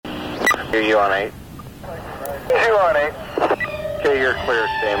Hear you on 8. You on 8. Okay, you're clear.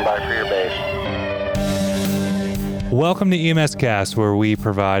 Stand by for your base. Welcome to EMS Cast, where we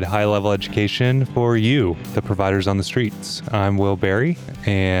provide high-level education for you, the providers on the streets. I'm Will Berry,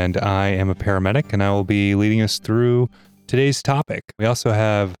 and I am a paramedic, and I will be leading us through today's topic. We also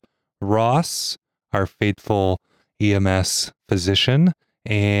have Ross, our faithful EMS physician,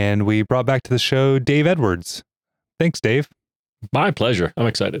 and we brought back to the show Dave Edwards. Thanks, Dave. My pleasure. I'm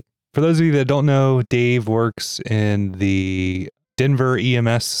excited. For those of you that don't know, Dave works in the Denver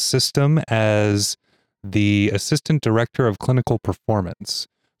EMS system as the Assistant Director of Clinical Performance.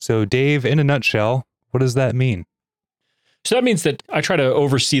 So Dave, in a nutshell, what does that mean? So that means that I try to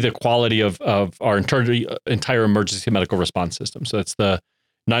oversee the quality of our entire emergency medical response system. So it's the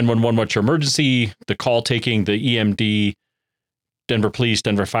 911, what's your emergency, the call taking, the EMD, Denver Police,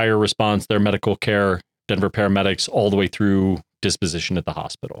 Denver Fire Response, their medical care, Denver paramedics, all the way through disposition at the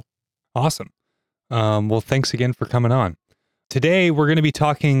hospital. Awesome. Well, thanks again for coming on. Today, we're going to be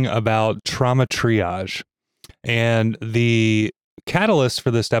talking about trauma triage. And the catalyst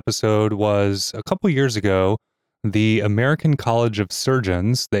for this episode was a couple years ago, the American College of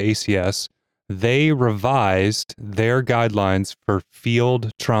Surgeons, the ACS, they revised their guidelines for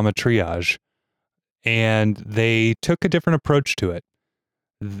field trauma triage, and they took a different approach to it.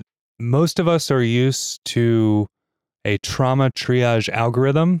 Most of us are used to a trauma triage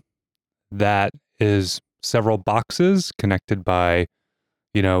algorithm that is several boxes connected by,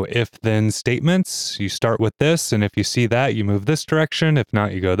 if-then statements. You start with this, and if you see that, you move this direction. If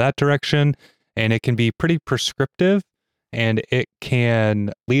not, you go that direction. And it can be pretty prescriptive, and it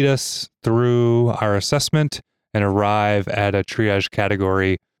can lead us through our assessment and arrive at a triage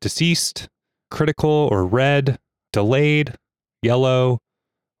category: deceased, critical or red, delayed, yellow,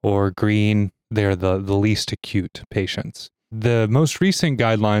 or green. They're the least acute patients. The most recent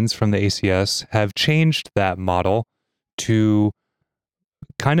guidelines from the ACS have changed that model to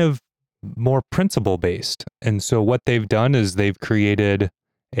kind of more principle-based. And so what they've done is they've created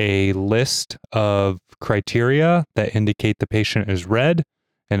a list of criteria that indicate the patient is red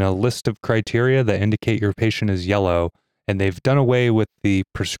and a list of criteria that indicate your patient is yellow. And they've done away with the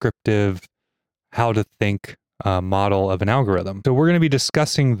prescriptive how to think model of an algorithm. So we're going to be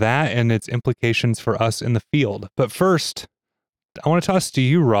discussing that and its implications for us in the field. But first, I want to toss to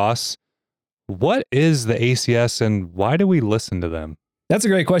you, Ross. What is the ACS and why do we listen to them? That's a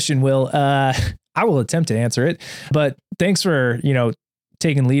great question, Will. I will attempt to answer it, but thanks for,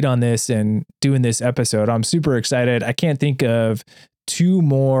 taking lead on this and doing this episode. I'm super excited. I can't think of two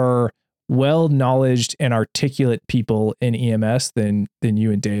more well-knowledged and articulate people in EMS than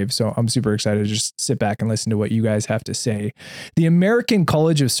you and Dave. So I'm super excited to just sit back and listen to what you guys have to say. The American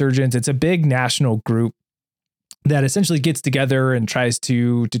College of Surgeons, it's a big national group that essentially gets together and tries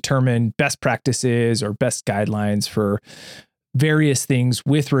to determine best practices or best guidelines for various things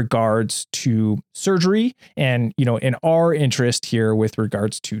with regards to surgery and, in our interest here with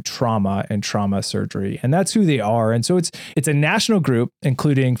regards to trauma and trauma surgery. And that's who they are. And so it's a national group,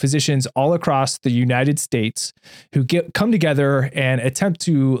 including physicians all across the United States who come together and attempt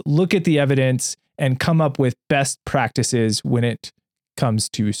to look at the evidence and come up with best practices when it comes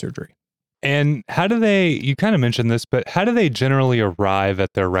to surgery. And how do you kind of mentioned this, but how do they generally arrive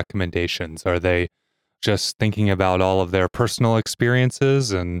at their recommendations? Are they just thinking about all of their personal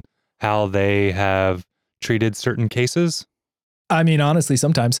experiences and how they have treated certain cases? I mean, honestly,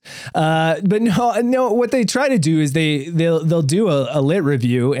 sometimes, but no. What they try to do is they'll do a lit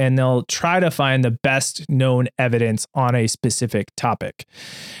review and they'll try to find the best known evidence on a specific topic.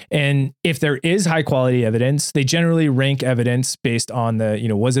 And if there is high quality evidence, they generally rank evidence based on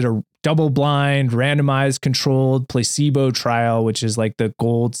was it a double blind, randomized, controlled placebo trial, which is like the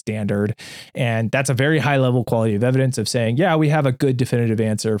gold standard. And that's a very high level quality of evidence of saying, yeah, we have a good definitive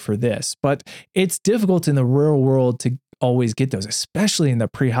answer for this. But it's difficult in the real world to always get those, especially in the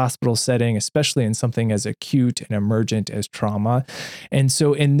pre-hospital setting, especially in something as acute and emergent as trauma. And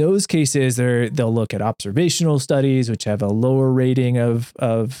so in those cases, they'll look at observational studies, which have a lower rating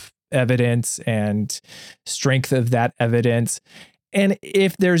of evidence and strength of that evidence. And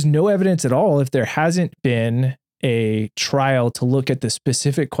if there's no evidence at all, if there hasn't been a trial to look at the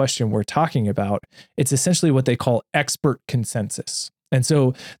specific question we're talking about, it's essentially what they call expert consensus. And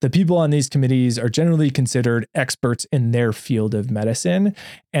so the people on these committees are generally considered experts in their field of medicine,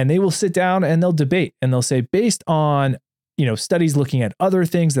 and they will sit down and they'll debate and they'll say, based on, studies looking at other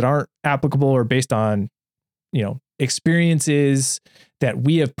things that aren't applicable or based on, experiences that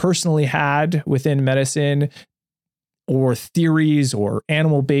we have personally had within medicine or theories or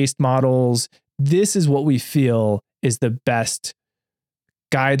animal-based models, this is what we feel is the best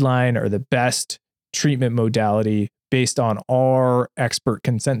guideline or the best treatment modality based on our expert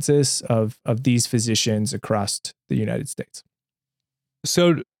consensus of these physicians across the United States.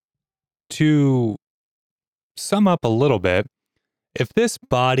 So to sum up a little bit, if this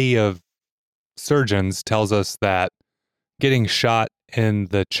body of surgeons tells us that getting shot in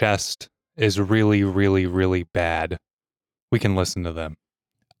the chest is really, really, really bad, we can listen to them.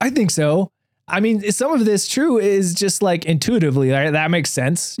 I think so. I mean, some of this true is just like intuitively, right? That makes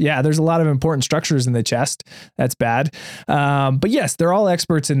sense. Yeah, there's a lot of important structures in the chest. That's bad. But yes, they're all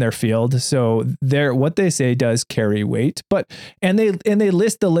experts in their field. So what they say does carry weight. And they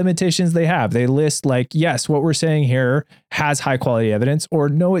list the limitations they have. They list like, yes, what we're saying here has high quality evidence, or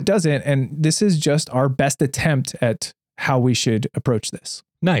no, it doesn't. And this is just our best attempt at how we should approach this.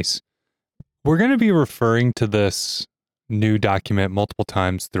 Nice. We're going to be referring to this new document multiple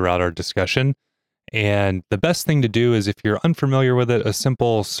times throughout our discussion. And the best thing to do is, if you're unfamiliar with it, a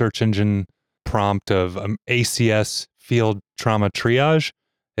simple search engine prompt of ACS field trauma triage,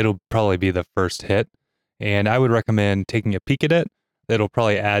 it'll probably be the first hit. And I would recommend taking a peek at it. It'll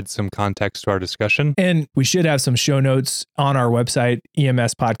probably add some context to our discussion. And we should have some show notes on our website,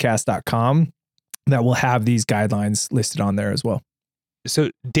 emspodcast.com, that will have these guidelines listed on there as well. So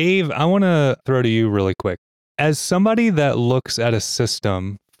Dave, I want to throw to you really quick. As somebody that looks at a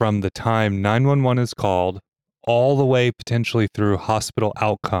system from the time 911 is called all the way potentially through hospital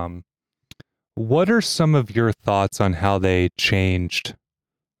outcome, what are some of your thoughts on how they changed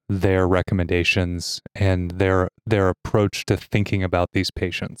their recommendations and their approach to thinking about these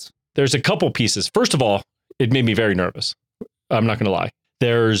patients? There's a couple pieces. First of all, it made me very nervous. I'm not going to lie.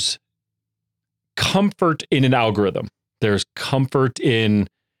 There's comfort in an algorithm. There's comfort in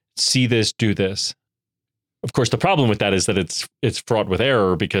see this, do this. Of course, the problem with that is that it's fraught with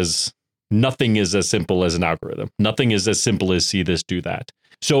error, because nothing is as simple as an algorithm. Nothing is as simple as see this, do that.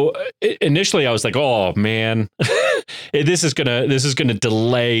 So initially I was like, oh man, this is gonna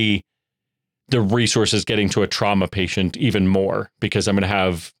delay the resources getting to a trauma patient even more, because I'm gonna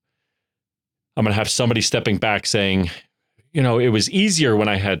have somebody stepping back saying, you know, it was easier when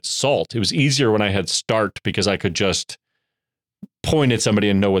I had SALT. It was easier when I had START, because I could just point at somebody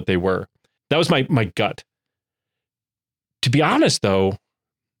and know what they were. That was my gut. To be honest, though,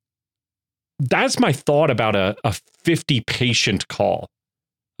 that's my thought about a 50-patient call,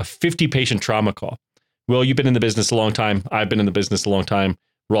 a 50-patient trauma call. Well, you've been in the business a long time. I've been in the business a long time.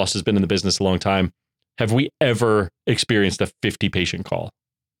 Ross has been in the business a long time. Have we ever experienced a 50-patient call?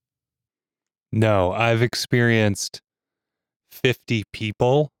 No, I've experienced 50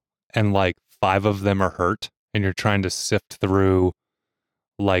 people and like 5 of them are hurt, and you're trying to sift through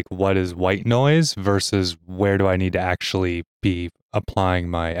like what is white noise versus where do I need to actually be applying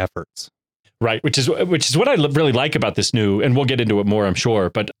my efforts. Right, which is what I really like about this new, and we'll get into it more, I'm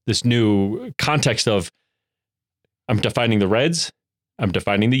sure, but this new context of I'm defining the reds, I'm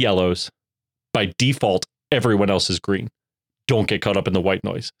defining the yellows. By default, everyone else is green. Don't get caught up in the white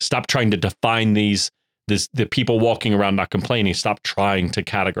noise. Stop trying to define the people walking around not complaining. Stop trying to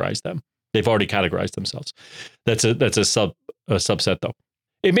categorize them. They've already categorized themselves. That's a subset though.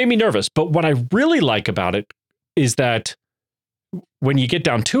 It made me nervous, but what I really like about it is that when you get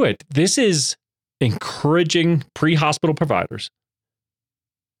down to it, this is encouraging pre-hospital providers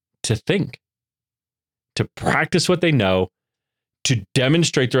to think, to practice what they know, to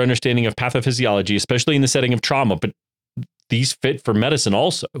demonstrate their understanding of pathophysiology, especially in the setting of trauma, but these fit for medicine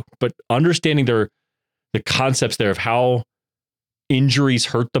also, but understanding the concepts there of how injuries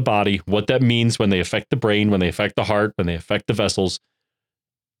hurt the body, what that means when they affect the brain, when they affect the heart, when they affect the vessels,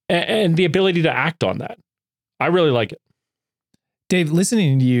 and the ability to act on that. I really like it. Dave,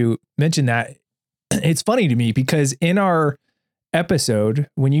 listening to you mention that, it's funny to me because in our episode,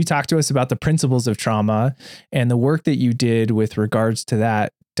 when you talked to us about the principles of trauma and the work that you did with regards to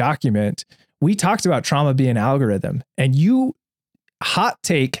that document, we talked about trauma being an algorithm, and you hot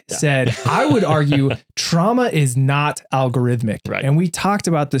take said, I would argue trauma is not algorithmic. Right. And we talked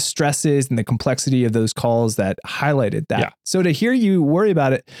about the stresses and the complexity of those calls that highlighted that. Yeah. So to hear you worry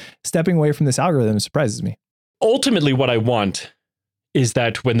about it, stepping away from this algorithm surprises me. Ultimately, what I want is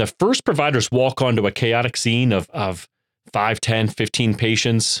that when the first providers walk onto a chaotic scene of 5, 10, 15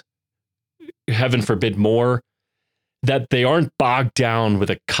 patients, heaven forbid more, that they aren't bogged down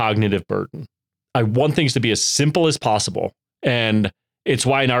with a cognitive burden. I want things to be as simple as possible. And it's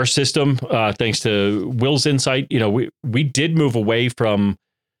why in our system, thanks to Will's insight, you know, we did move away from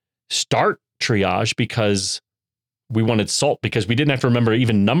START triage because we wanted SALT, because we didn't have to remember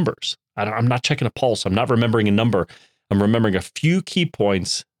even numbers. I'm not checking a pulse. I'm not remembering a number. I'm remembering a few key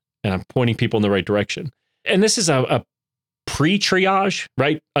points, and I'm pointing people in the right direction. And this is a pre-triage,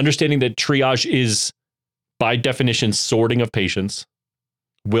 right? Understanding that triage is by definition sorting of patients.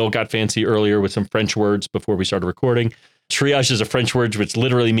 Will got fancy earlier with some French words before we started recording. Triage is a French word which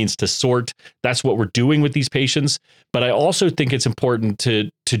literally means to sort. That's what we're doing with these patients. But I also think it's important to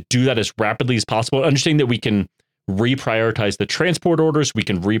do that as rapidly as possible, understanding that we can reprioritize the transport orders, we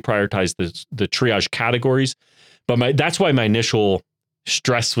can reprioritize the triage categories. But that's why my initial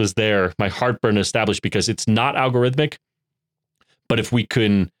stress was there, my heartburn established, because it's not algorithmic. But if we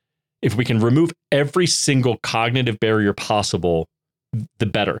can remove every single cognitive barrier possible, the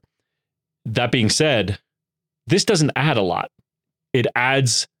better. That being said, this doesn't add a lot. It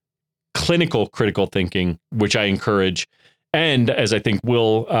adds clinical critical thinking, which I encourage. And as I think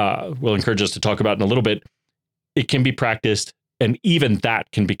will encourage us to talk about in a little bit, it can be practiced. And even that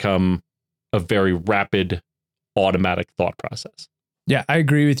can become a very rapid, automatic thought process. Yeah, I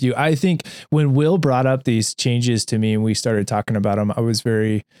agree with you. I think when Will brought up these changes to me and we started talking about them, I was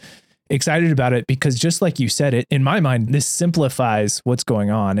very excited about it because just like you said it, in my mind, this simplifies what's going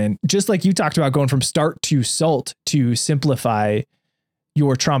on. And just like you talked about going from START to SALT to simplify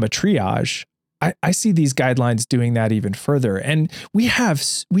your trauma triage, I see these guidelines doing that even further. And we have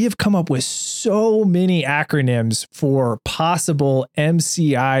come up with so many acronyms for possible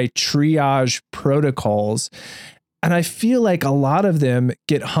MCI triage protocols. And I feel like a lot of them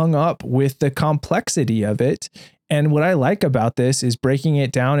get hung up with the complexity of it. And what I like about this is breaking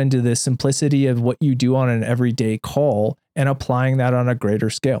it down into the simplicity of what you do on an everyday call and applying that on a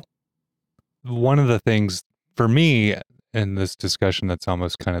greater scale. One of the things for me in this discussion that's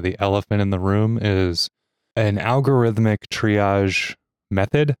almost kind of the elephant in the room is an algorithmic triage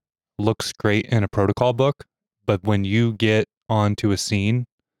method looks great in a protocol book, but when you get onto a scene,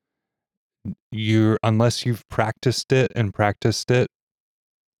 unless you've practiced it,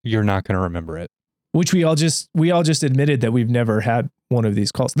 you're not going to remember it. Which we all just admitted that we've never had one of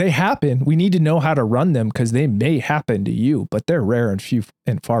these calls. They happen. We need to know how to run them because they may happen to you, but they're rare and few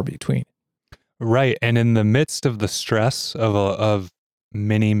and far between. Right. And in the midst of the stress of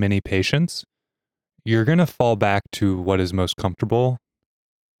many, many patients, you're going to fall back to what is most comfortable,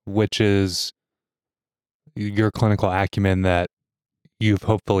 which is your clinical acumen that you've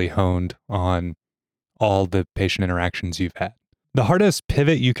hopefully honed on all the patient interactions you've had. The hardest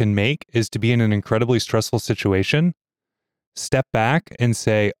pivot you can make is to be in an incredibly stressful situation, step back and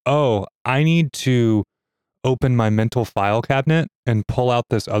say, oh, I need to open my mental file cabinet and pull out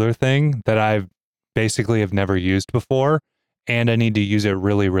this other thing that I've basically have never used before, and I need to use it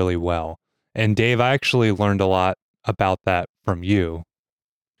really, really well. And Dave, I actually learned a lot about that from you.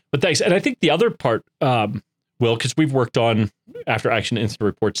 But thanks. And I think the other part, Will, because we've worked on after action incident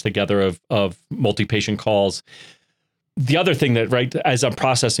reports together of multi-patient calls. The other thing that, right, as I'm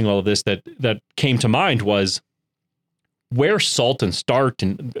processing all of this, that came to mind was where SALT and START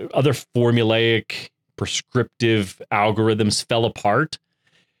and other formulaic prescriptive algorithms fell apart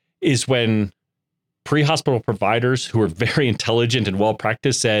is when pre-hospital providers who are very intelligent and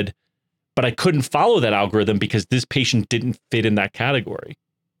well-practiced said, but I couldn't follow that algorithm because this patient didn't fit in that category.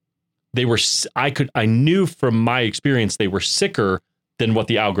 I knew from my experience they were sicker than what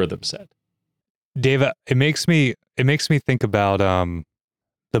the algorithm said. Dave, it makes me think about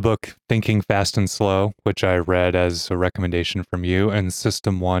the book Thinking Fast and Slow, which I read as a recommendation from you, and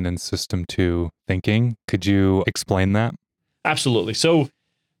System 1 and System 2 thinking. Could you explain that? Absolutely. So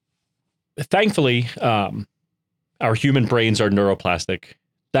thankfully, our human brains are neuroplastic.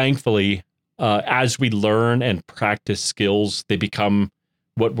 Thankfully, as we learn and practice skills, they become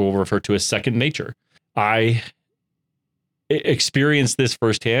what we'll refer to as second nature. I experienced this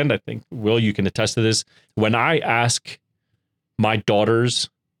firsthand. I think, Will, you can attest to this. When I ask my daughters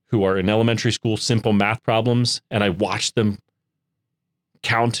who are in elementary school simple math problems, and I watch them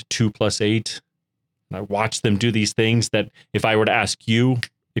count 2 + 8, and I watch them do these things that if I were to ask you,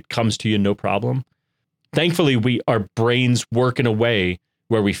 it comes to you no problem. Thankfully, our brains work in a way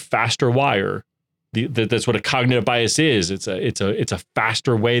where we faster wire. That's what a cognitive bias is. It's a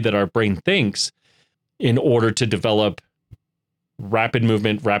faster way that our brain thinks in order to develop rapid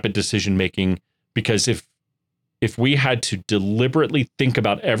movement, rapid decision making. Because if we had to deliberately think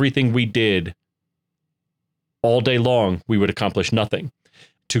about everything we did all day long, we would accomplish nothing.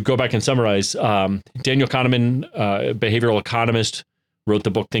 To go back and summarize, Daniel Kahneman, a behavioral economist, wrote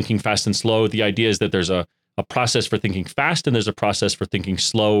the book Thinking Fast and Slow. The idea is that there's a process for thinking fast and there's a process for thinking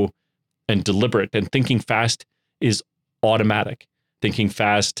slow and deliberate. And thinking fast is automatic. Thinking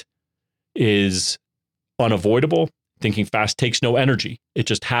fast is unavoidable. Thinking fast takes no energy. It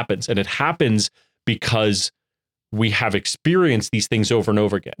just happens. And it happens because we have experienced these things over and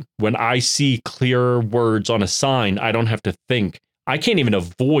over again. When I see clear words on a sign, I don't have to think. I can't even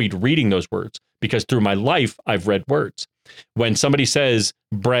avoid reading those words because through my life, I've read words. When somebody says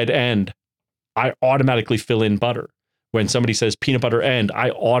bread and, I automatically fill in butter. When somebody says peanut butter and,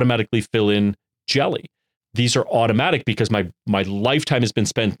 I automatically fill in jelly. These are automatic because my lifetime has been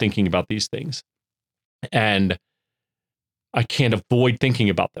spent thinking about these things. And I can't avoid thinking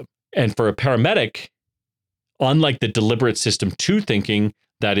about them. And for a paramedic, unlike the deliberate system 2 thinking,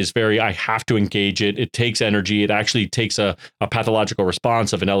 that is very, I have to engage it. It takes energy. It actually takes a pathological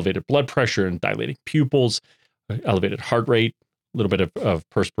response of an elevated blood pressure and dilating pupils, elevated heart rate, a little bit of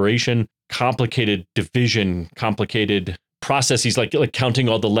perspiration, complicated division, complicated processes like counting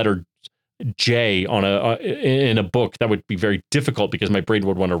all the letter J on in a book. That would be very difficult because my brain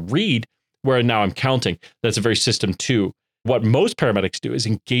would want to read, where now I'm counting. That's a very system 2. What most paramedics do is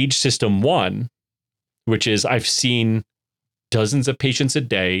engage system 1, which is I've seen dozens of patients a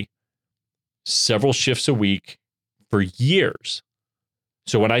day, several shifts a week for years.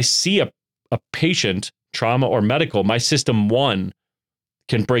 So when I see a patient, trauma or medical, my system 1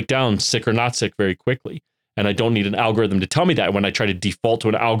 can break down sick or not sick very quickly. And I don't need an algorithm to tell me that. When I try to default to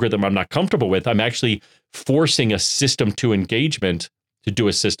an algorithm I'm not comfortable with, I'm actually forcing a system 2 engagement to do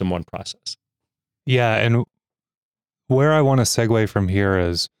a system 1 process. Yeah. And where I want to segue from here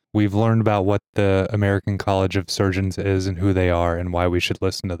is we've learned about what the American College of Surgeons is and who they are and why we should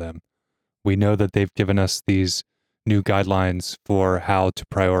listen to them. We know that they've given us these new guidelines for how to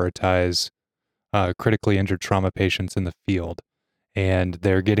prioritize critically injured trauma patients in the field. And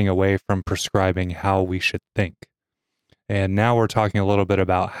they're getting away from prescribing how we should think. And now we're talking a little bit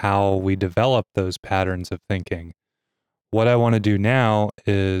about how we develop those patterns of thinking. What I want to do now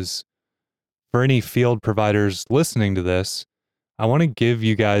is, for any field providers listening to this, I want to give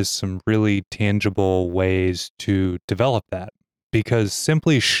you guys some really tangible ways to develop that, because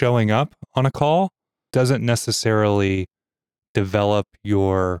simply showing up on a call doesn't necessarily develop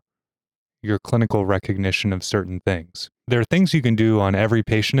your clinical recognition of certain things. There are things you can do on every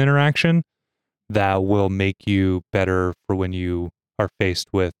patient interaction that will make you better for when you are faced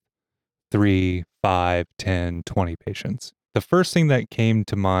with 3, 5, 10, 20 patients. The first thing that came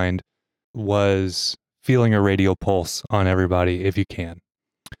to mind was feeling a radial pulse on everybody if you can.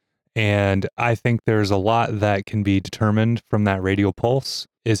 And I think there's a lot that can be determined from that radial pulse.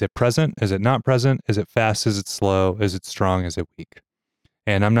 Is it present? Is it not present? Is it fast? Is it slow? Is it strong? Is it weak?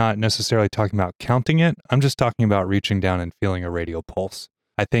 And I'm not necessarily talking about counting it. I'm just talking about reaching down and feeling a radial pulse.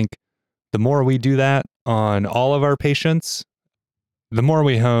 I think the more we do that on all of our patients, the more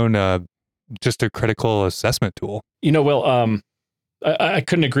we hone just a critical assessment tool. Will, I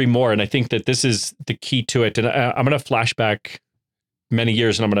couldn't agree more. And I think that this is the key to it. And I'm going to flash back many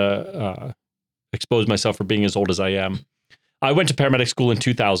years and I'm going to expose myself for being as old as I am. I went to paramedic school in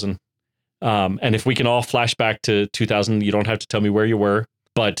 2000. And if we can all flash back to 2000, you don't have to tell me where you were,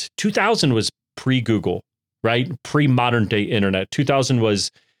 but 2000 was pre-Google, right? Pre-modern day internet. 2000 was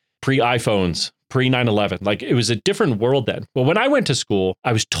pre-iPhones, pre-9/11. Like, it was a different world then. Well, when I went to school,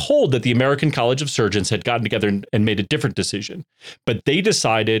 I was told that the American College of Surgeons had gotten together and made a different decision. But they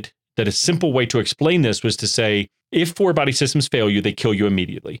decided that a simple way to explain this was to say, if 4 body systems fail you, they kill you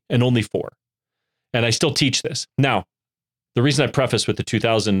immediately, and only 4. And I still teach this. Now, the reason I preface with the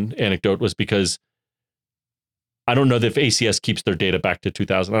 2000 anecdote was because I don't know if ACS keeps their data back to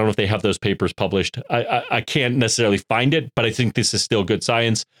 2000. I don't know if they have those papers published. I can't necessarily find it, but I think this is still good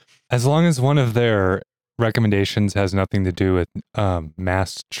science. As long as one of their recommendations has nothing to do with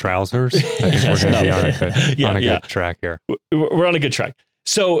masked trousers, I think we're going to be on a good track here. We're on a good track.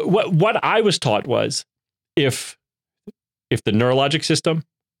 So what I was taught was if the neurologic system,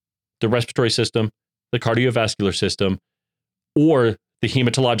 the respiratory system, the cardiovascular system, or the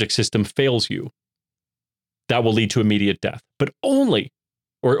hematologic system fails you, that will lead to immediate death, but only,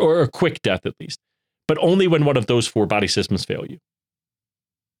 or a quick death at least, but only when one of those 4 body systems fail you.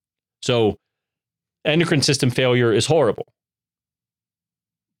 So endocrine system failure is horrible,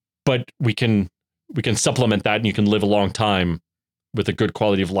 but we can supplement that and you can live a long time with a good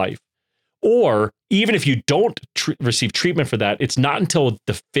quality of life. Or even if you don't receive treatment for that, it's not until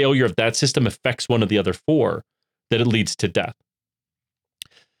the failure of that system affects one of the other 4 that it leads to death.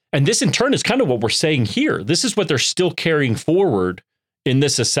 And this in turn is kind of what we're saying here. This is what they're still carrying forward in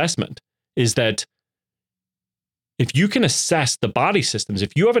this assessment, is that if you can assess the body systems,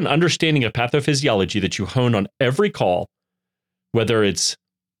 if you have an understanding of pathophysiology that you hone on every call, whether it's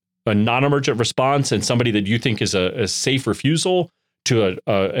a non-emergent response and somebody that you think is a safe refusal to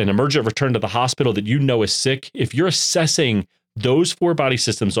an emergent return to the hospital that you know is sick, if you're assessing those 4 body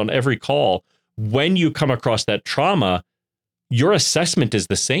systems on every call when you come across that trauma, your assessment is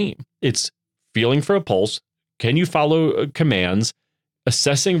the same. It's feeling for a pulse. Can you follow commands?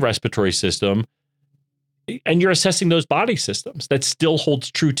 Assessing respiratory system. And you're assessing those body systems. That still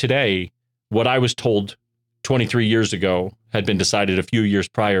holds true today. What I was told 23 years ago had been decided a few years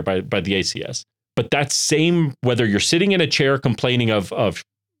prior by the ACS. But that same, whether you're sitting in a chair complaining of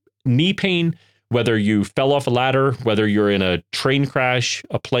knee pain, whether you fell off a ladder, whether you're in a train crash,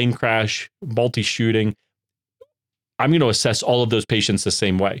 a plane crash, multi-shooting, I'm going to assess all of those patients the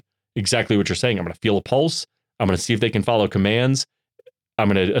same way. Exactly what you're saying. I'm going to feel a pulse. I'm going to see if they can follow commands. I'm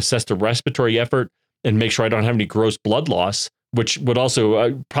going to assess the respiratory effort and make sure I don't have any gross blood loss, which would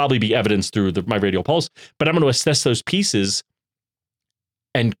also probably be evidenced through my radial pulse. But I'm going to assess those pieces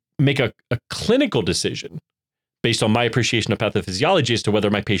and make a clinical decision based on my appreciation of pathophysiology as to whether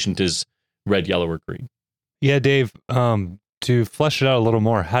my patient is red, yellow, or green. Yeah, Dave, to flesh it out a little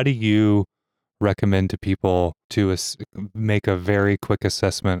more, how do you recommend to people to make a very quick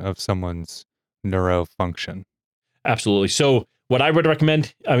assessment of someone's neurofunction? Absolutely. So what I would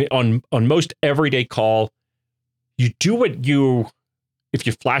recommend, I mean, on most everyday call, you do what if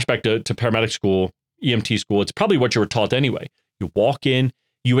you flash back to paramedic school, EMT school, it's probably what you were taught anyway. You walk in,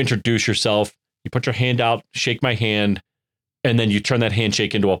 you introduce yourself, you put your hand out, shake my hand, and then you turn that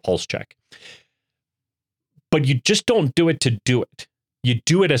handshake into a pulse check. But you just don't do it to do it. You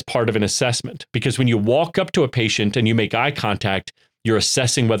do it as part of an assessment, because when you walk up to a patient and you make eye contact, you're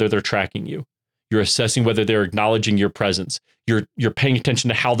assessing whether they're tracking you. You're assessing whether they're acknowledging your presence. You're paying attention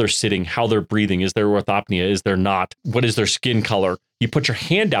to how they're sitting, how they're breathing. Is there orthopnea? Is there not? What is their skin color? You put your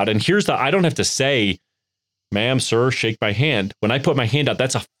hand out, and I don't have to say, ma'am, sir, shake my hand. When I put my hand out,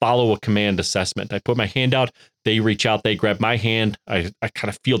 that's a follow a command assessment. I put my hand out, they reach out, they grab my hand. I kind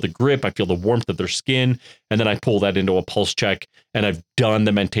of feel the grip. I feel the warmth of their skin. And then I pull that into a pulse check, and I've done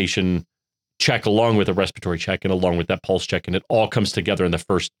the mentation check along with a respiratory check and along with that pulse check. And it all comes together in the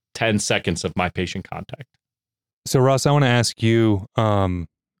first 10 seconds of my patient contact. So Ross, I want to ask you,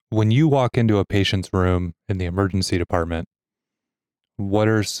 when you walk into a patient's room in the emergency department, what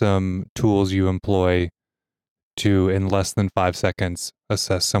are some tools you employ to, in less than 5 seconds,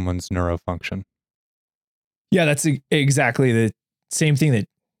 assess someone's neurofunction? Yeah, that's exactly the same thing that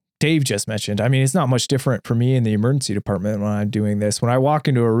Dave just mentioned. I mean, it's not much different for me in the emergency department when I'm doing this. When I walk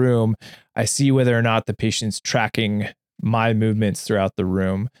into a room, I see whether or not the patient's tracking my movements throughout the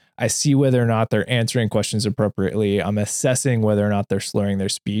room. I see whether or not they're answering questions appropriately. I'm assessing whether or not they're slurring their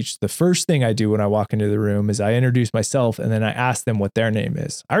speech. The first thing I do when I walk into the room is I introduce myself, and then I ask them what their name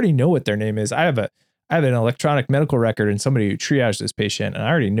is. I already know what their name is. I have an electronic medical record and somebody who triaged this patient, and I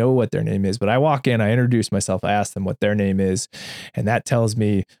already know what their name is. But I walk in, I introduce myself, I ask them what their name is, and that tells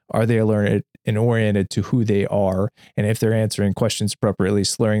me, are they alerted and oriented to who they are? And if they're answering questions appropriately,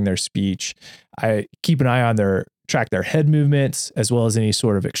 slurring their speech, I keep an eye on track their head movements as well as any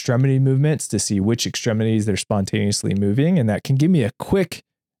sort of extremity movements to see which extremities they're spontaneously moving. And that can give me a quick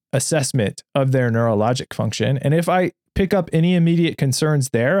assessment of their neurologic function. And if I pick up any immediate concerns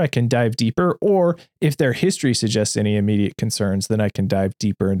there, I can dive deeper. Or if their history suggests any immediate concerns, then I can dive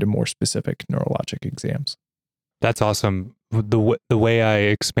deeper into more specific neurologic exams. That's awesome. The way I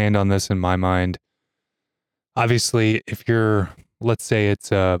expand on this in my mind, obviously, if let's say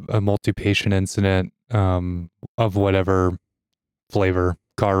it's a multi-patient incident of whatever flavor,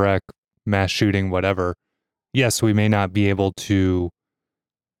 car wreck, mass shooting, whatever, yes, we may not be able to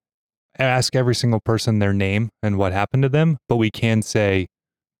ask every single person their name and what happened to them, but we can say,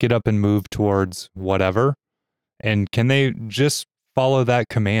 get up and move towards whatever. And can they just follow that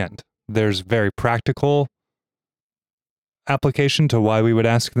command? There's very practical application to why we would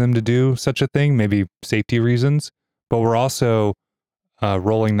ask them to do such a thing, maybe safety reasons, but we're also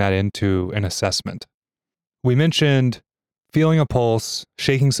rolling that into an assessment. We mentioned feeling a pulse,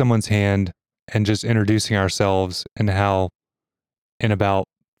 shaking someone's hand, and just introducing ourselves, and how in about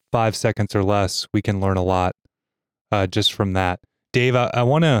 5 seconds or less, we can learn a lot just from that. Dave, I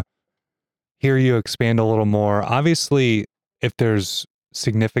want to hear you expand a little more. Obviously, if there's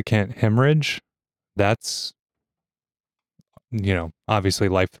significant hemorrhage, that's, obviously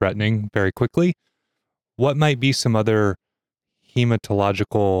life-threatening very quickly. What might be some other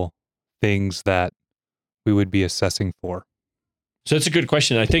hematological things that we would be assessing for? So that's a good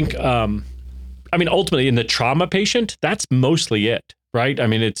question. I think, ultimately in the trauma patient, that's mostly it, right? I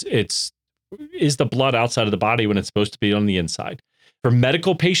mean, is the blood outside of the body when it's supposed to be on the inside? For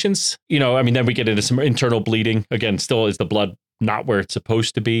medical patients, then we get into some internal bleeding. Again, still, is the blood not where it's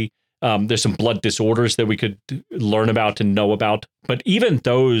supposed to be? There's some blood disorders that we could learn about and know about. But even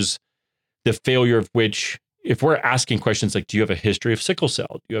those, the failure of which if we're asking questions like, do you have a history of sickle cell?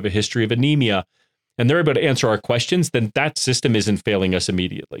 Do you have a history of anemia? And they're able to answer our questions, then that system isn't failing us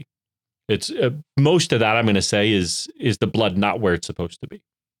immediately. It's most of that, I'm going to say, is the blood not where it's supposed to be.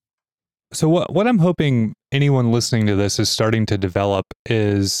 So what I'm hoping anyone listening to this is starting to develop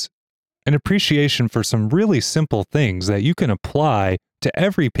is an appreciation for some really simple things that you can apply to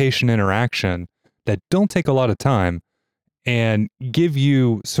every patient interaction that don't take a lot of time and give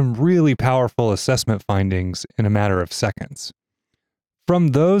you some really powerful assessment findings in a matter of seconds. From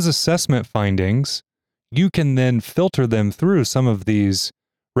those assessment findings, you can then filter them through some of these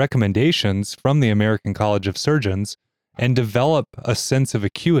recommendations from the American College of Surgeons and develop a sense of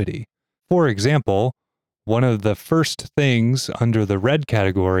acuity. For example, one of the first things under the red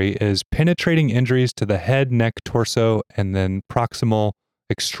category is penetrating injuries to the head, neck, torso, and then proximal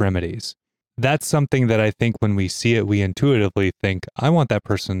extremities. That's something that I think when we see it, we intuitively think, I want that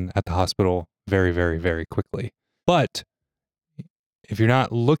person at the hospital very, very, very quickly. But if you're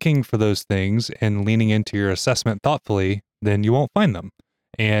not looking for those things and leaning into your assessment thoughtfully, then you won't find them.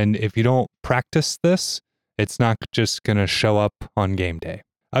 And if you don't practice this, it's not just going to show up on game day.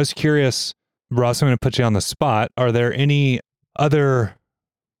 I was curious, Ross, I'm going to put you on the spot. Are there any other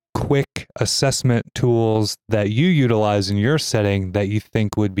quick assessment tools that you utilize in your setting that you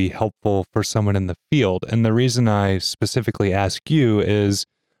think would be helpful for someone in the field? And the reason I specifically ask you is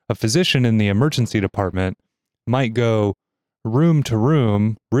a physician in the emergency department might go room to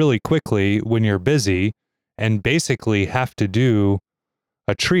room really quickly when you're busy and basically have to do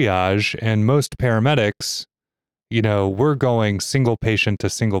a triage. And most paramedics, we're going single patient to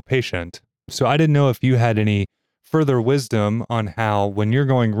single patient. So I didn't know if you had any further wisdom on how, when you're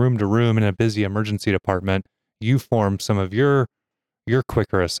going room to room in a busy emergency department, you form some of your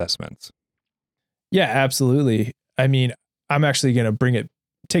quicker assessments. Yeah, absolutely. I mean, I'm actually going to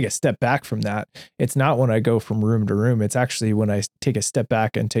take a step back from that. It's not when I go from room to room. It's actually when I take a step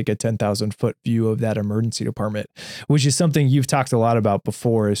back and take a 10,000 foot view of that emergency department, which is something you've talked a lot about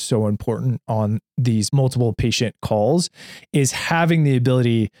before, is so important on these multiple patient calls, is having the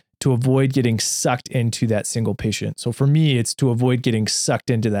ability to avoid getting sucked into that single patient. So for me, it's to avoid getting sucked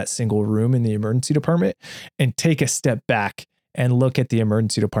into that single room in the emergency department and take a step back and look at the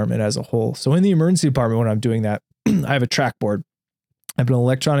emergency department as a whole. So in the emergency department, when I'm doing that, I have a track board. I have an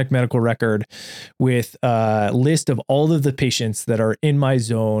electronic medical record with a list of all of the patients that are in my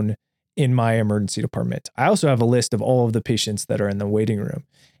zone in my emergency department. I also have a list of all of the patients that are in the waiting room.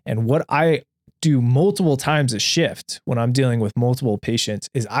 And what I do multiple times a shift when I'm dealing with multiple patients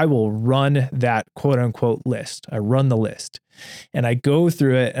is I will run that quote unquote list. I run the list and I go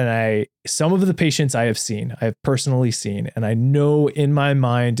through it, and some of the patients I have personally seen, and I know in my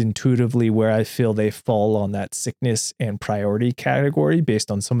mind intuitively where I feel they fall on that sickness and priority category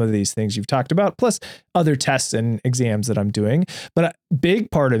based on some of these things you've talked about, plus other tests and exams that I'm doing. But a big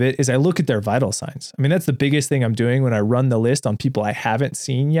part of it is I look at their vital signs. I mean, that's the biggest thing I'm doing when I run the list on people I haven't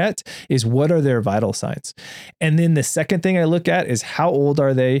seen yet, is what are their vital signs? And then the second thing I look at is how old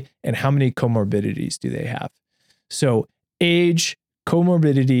are they and how many comorbidities do they have? So age,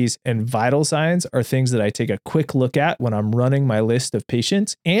 comorbidities, and vital signs are things that I take a quick look at when I'm running my list of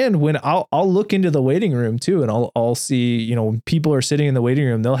patients. And when I'll look into the waiting room too, and I'll see, when people are sitting in the waiting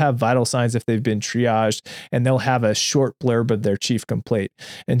room, they'll have vital signs if they've been triaged, and they'll have a short blurb of their chief complaint.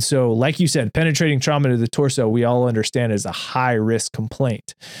 And so, like you said, penetrating trauma to the torso, we all understand, is a high risk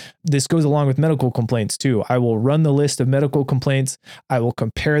complaint. This goes along with medical complaints too. I will run the list of medical complaints. I will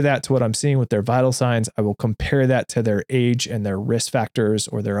compare that to what I'm seeing with their vital signs. I will compare that to their age and their risk factors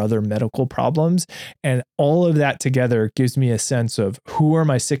or their other medical problems. And all of that together gives me a sense of who are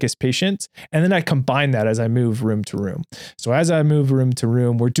my sickest patients. And then I combine that as I move room to room. So as I move room to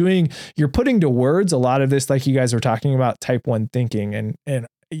room, you're putting to words a lot of this, like you guys were talking about, type 1 thinking. And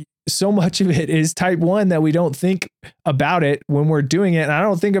so much of it is type 1 that we don't think about it when we're doing it. And I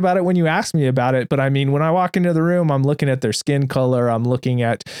don't think about it when you ask me about it. But I mean, when I walk into the room, I'm looking at their skin color. I'm looking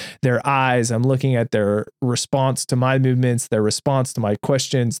at their eyes. I'm looking at their response to my movements, their response to my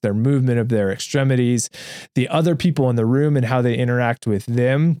questions, their movement of their extremities, the other people in the room and how they interact with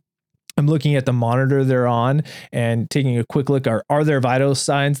them. I'm looking at the monitor they're on and taking a quick look. Are their vital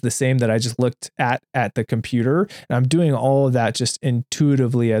signs the same that I just looked at the computer? And I'm doing all of that just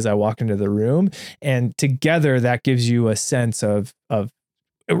intuitively as I walk into the room. And together that gives you a sense of it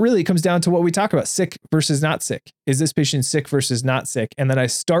really comes down to what we talk about, sick versus not sick. Is this patient sick versus not sick? And then I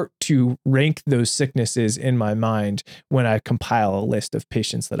start to rank those sicknesses in my mind when I compile a list of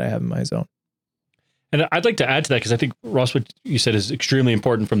patients that I have in my zone. And I'd like to add to that, because I think, Ross, what you said is extremely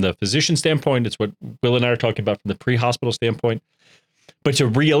important from the physician standpoint. It's what Will and I are talking about from the pre-hospital standpoint. But to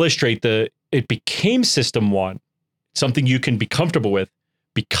re-illustrate it became system one, something you can be comfortable with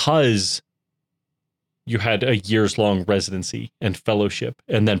because you had a years-long residency and fellowship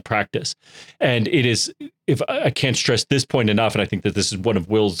and then practice. And it is, if I can't stress this point enough, and I think that this is one of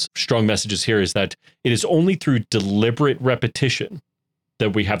Will's strong messages here, is that it is only through deliberate repetition that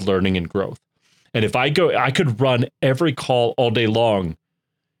we have learning and growth. And if I could run every call all day long,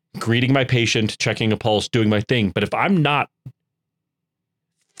 greeting my patient, checking a pulse, doing my thing. But if I'm not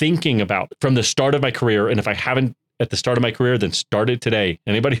thinking about from the start of my career, and if I haven't at the start of my career, then start it today.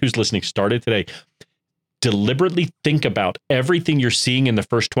 Anybody who's listening, start it today. Deliberately think about everything you're seeing in the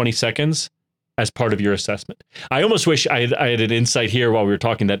first 20 seconds as part of your assessment. I almost wish I had an insight here while we were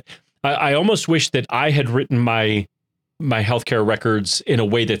talking that I almost wish that I had written my healthcare records in a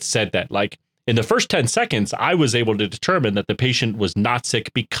way that said that, like, in the first 10 seconds, I was able to determine that the patient was not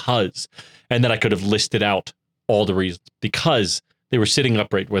sick because, and then I could have listed out all the reasons, because they were sitting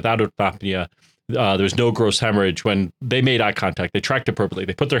upright without apnea. There was no gross hemorrhage when they made eye contact. They tracked appropriately.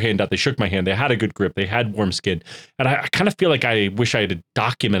 They put their hand out. They shook my hand. They had a good grip. They had warm skin. And I kind of feel like I wish I had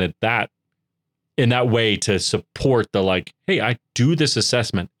documented that in that way to support the, like, hey, I do this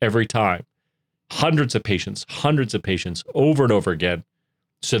assessment every time. Hundreds of patients over and over again,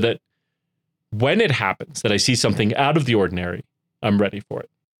 so that when it happens that I see something out of the ordinary, I'm ready for it.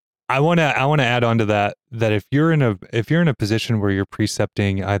 I want to add on to that if you're in a position where you're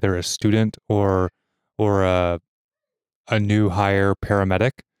precepting either a student or a new hire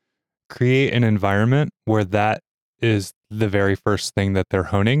paramedic, create an environment where that is the very first thing that they're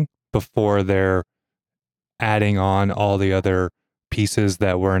honing before they're adding on all the other pieces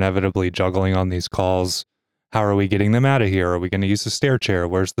that we're inevitably juggling on these calls. How are we getting them out of here? Are we going to use a stair chair?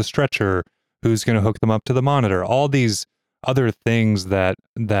 Where's the stretcher? Who's going to hook them up to the monitor? All these other things that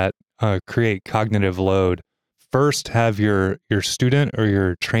create cognitive load. First, have your student or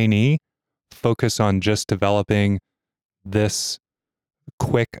your trainee focus on just developing this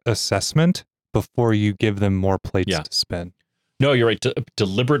quick assessment before you give them more plates to spin. No, you're right.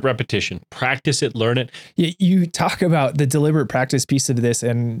 Deliberate repetition. Practice it, learn it. You talk about the deliberate practice piece of this,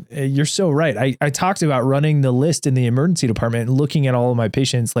 and you're so right. I talked about running the list in the emergency department and looking at all of my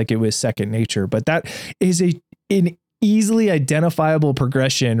patients like it was second nature. But that is an easily identifiable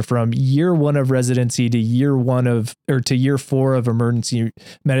progression from year one of residency to year 4 of emergency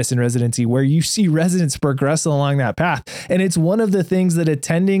medicine residency, where you see residents progress along that path. And it's one of the things that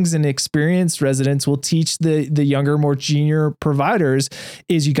attendings and experienced residents will teach the younger, more junior providers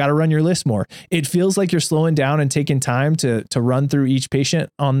is you got to run your list more. It feels like you're slowing down and taking time to run through each patient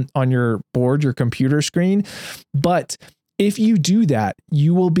on your board, your computer screen. But if you do that,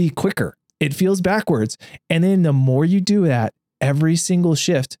 you will be quicker. It feels backwards. And then the more you do that, every single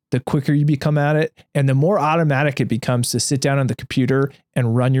shift, the quicker you become at it, and the more automatic it becomes to sit down on the computer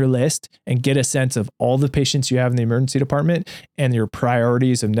and run your list and get a sense of all the patients you have in the emergency department and your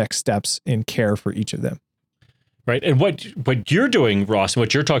priorities of next steps in care for each of them. Right. And what you're doing, Ross, and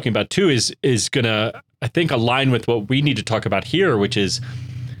what you're talking about too is going to, I think, align with what we need to talk about here, which is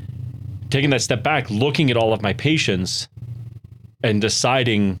taking that step back, looking at all of my patients and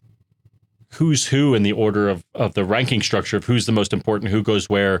deciding who's who in the order of the ranking structure of who's the most important, who goes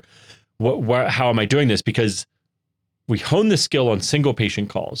where, how am I doing this? Because we hone the skill on single patient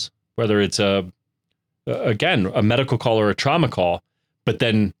calls, whether it's a medical call or a trauma call, but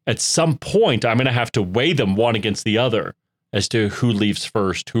then at some point I'm going to have to weigh them one against the other as to who leaves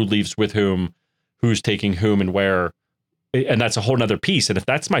first, who leaves with whom, who's taking whom and where. And that's a whole nother piece. And if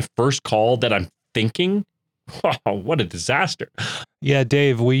that's my first call that I'm thinking, wow, what a disaster. Yeah,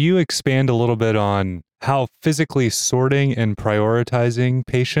 Dave, will you expand a little bit on how physically sorting and prioritizing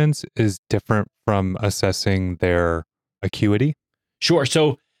patients is different from assessing their acuity? Sure.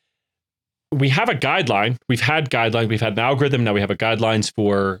 So we have a guideline. We've had guidelines. We've had an algorithm. Now we have a guidelines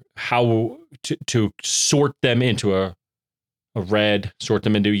for how to sort them into a red, sort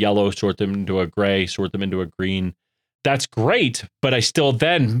them into yellow, sort them into a gray, sort them into a green. That's great, but I still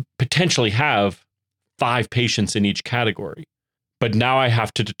then potentially have 5 patients in each category. But now I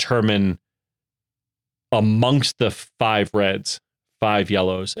have to determine amongst the 5 reds, 5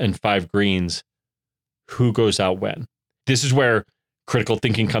 yellows, and 5 greens, who goes out when. This is where critical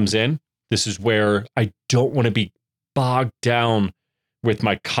thinking comes in. This is where I don't want to be bogged down with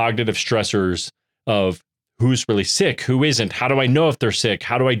my cognitive stressors of who's really sick, who isn't, how do I know if they're sick,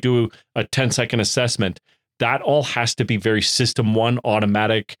 how do I do a 10-second assessment. That all has to be very system one,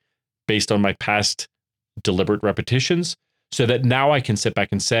 automatic, based on my past deliberate repetitions, so that now I can sit back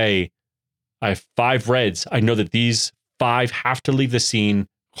and say, I have 5 reds. I know that these 5 have to leave the scene,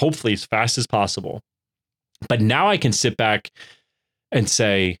 hopefully as fast as possible. But now I can sit back and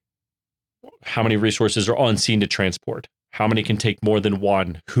say, how many resources are on scene to transport, how many can take more than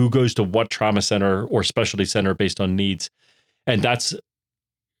one, who goes to what trauma center or specialty center based on needs. And that's,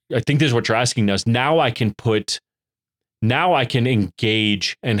 I think this is what you're asking us. Now I can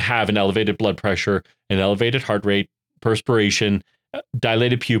engage and have an elevated blood pressure, an elevated heart rate, perspiration,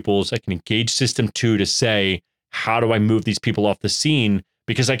 dilated pupils. I can engage system 2 to say, how do I move these people off the scene?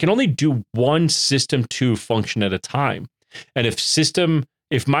 Because I can only do one system 2 function at a time. And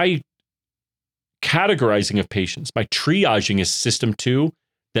if my categorizing of patients, my triaging is system 2,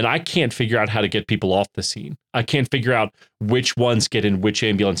 then I can't figure out how to get people off the scene. I can't figure out which ones get in which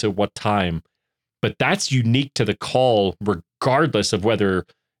ambulance at what time. But that's unique to the call, regardless of whether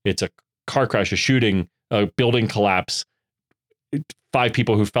it's a car crash, a shooting, a building collapse, 5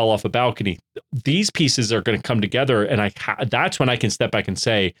 people who fell off a balcony. These pieces are going to come together, and that's when I can step back and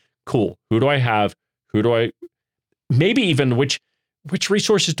say, cool, who do I have? Maybe even which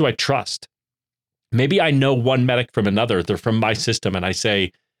resources do I trust? Maybe I know one medic from another. They're from my system, and I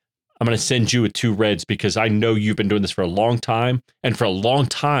say, I'm going to send you with 2 reds because I know you've been doing this for a long time, and for a long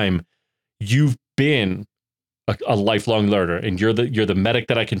time, you've been a lifelong learner, and you're the medic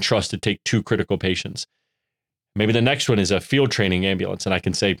that I can trust to take 2 critical patients. Maybe the next one is a field training ambulance, and I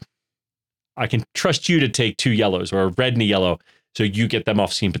can say, I can trust you to take 2 yellows or a red and a yellow, so you get them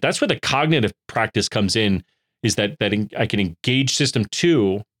off scene. But that's where the cognitive practice comes in, is that I can engage system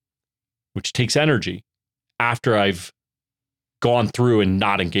 2, which takes energy, after I've gone through and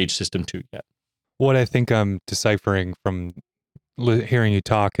not engaged system 2 yet. What I think I'm deciphering from hearing you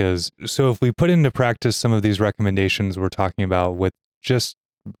talk is, so if we put into practice some of these recommendations we're talking about with just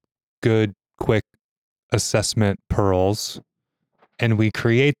good, quick assessment pearls, and we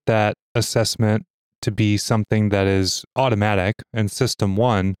create that assessment to be something that is automatic in system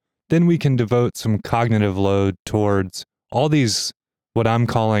 1, then we can devote some cognitive load towards all these, what I'm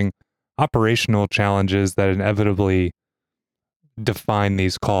calling operational challenges that inevitably define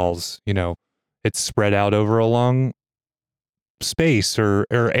these calls. It's spread out over a long space or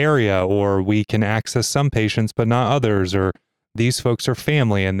area, or we can access some patients but not others, or these folks are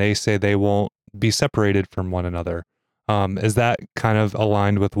family and they say they won't be separated from one another. Is that kind of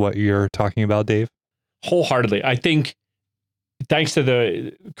aligned with what you're talking about, Dave? Wholeheartedly. I think thanks to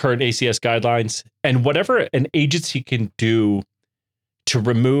the current ACS guidelines and whatever an agency can do to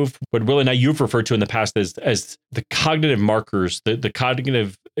remove what Will and I you've referred to in the past as the cognitive markers, the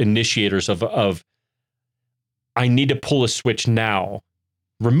cognitive initiators of I need to pull a switch now.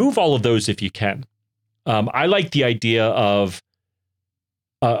 Remove all of those if you can. I like the idea of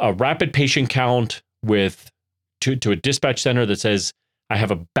a rapid patient count to a dispatch center that says, I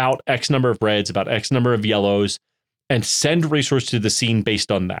have about X number of reds, about X number of yellows, and send resources to the scene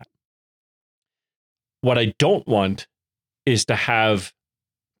based on that. What I don't want is to have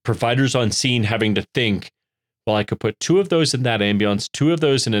providers on scene having to think, well, I could put 2 of those in that ambulance, 2 of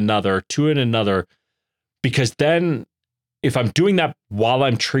those in another, 2 in another, because then if I'm doing that while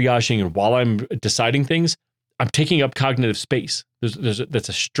I'm triaging and while I'm deciding things, I'm taking up cognitive space. That's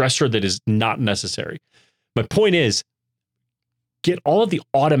a stressor that is not necessary. My point is, get all of the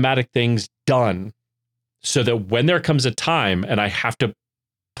automatic things done so that when there comes a time and I have to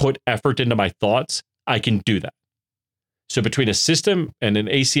put effort into my thoughts, I can do that. So between a system and an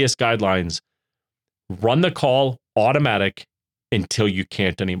ACS guidelines, run the call automatic until you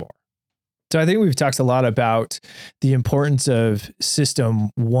can't anymore. So I think we've talked a lot about the importance of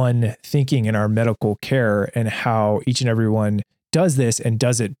system 1 thinking in our medical care and how each and every one does this and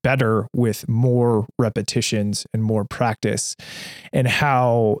does it better with more repetitions and more practice, and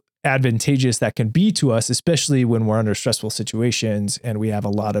how advantageous that can be to us, especially when we're under stressful situations and we have a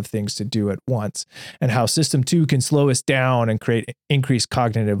lot of things to do at once, and how system 2 can slow us down and create increased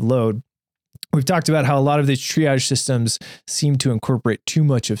cognitive load. We've talked about how a lot of these triage systems seem to incorporate too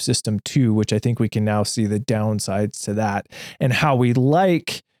much of system 2, which I think we can now see the downsides to that, and how we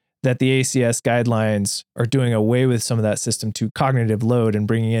like that the ACS guidelines are doing away with some of that system 2 cognitive load and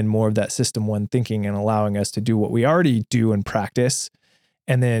bringing in more of that system 1 thinking and allowing us to do what we already do in practice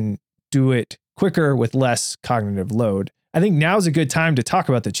and then do it quicker with less cognitive load. I think now's a good time to talk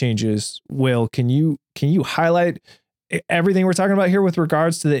about the changes. Will, can you highlight everything we're talking about here with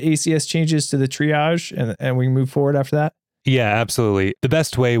regards to the ACS changes to the triage, and we can move forward after that? Yeah, absolutely. The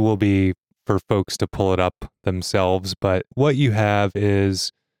best way will be for folks to pull it up themselves, but what you have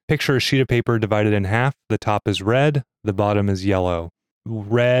is, picture a sheet of paper divided in half. The top is red, the bottom is yellow.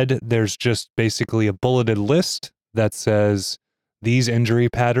 Red, there's just basically a bulleted list that says these injury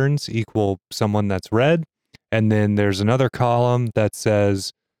patterns equal someone that's red. And then there's another column that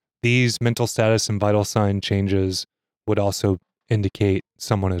says these mental status and vital sign changes would also indicate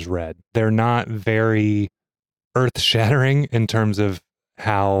someone is red. They're not very earth-shattering in terms of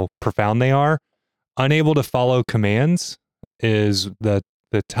how profound they are. Unable to follow commands is the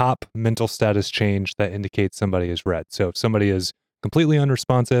top mental status change that indicates somebody is red. So if somebody is completely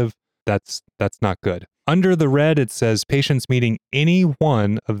unresponsive, that's not good. Under the red, it says patients meeting any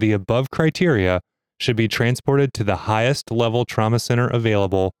one of the above criteria should be transported to the highest level trauma center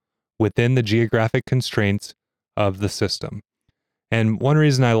available within the geographic constraints of the system. And one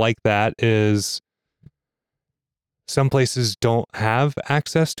reason I like that is some places don't have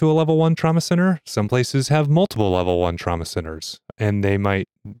access to a level 1 trauma center. Some places have multiple level 1 trauma centers, and they might,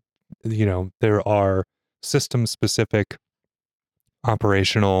 there are system specific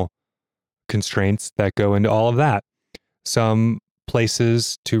operational constraints that go into all of that. Some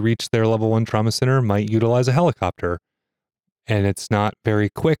places to reach their level 1 trauma center might utilize a helicopter, and it's not very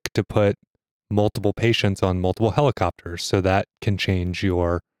quick to put multiple patients on multiple helicopters. So that can change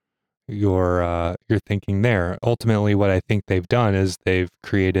your thinking there. Ultimately, what I think they've done is they've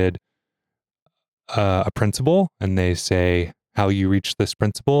created a principle, and they say how you reach this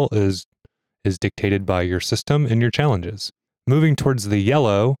principle is dictated by your system and your challenges. Moving towards the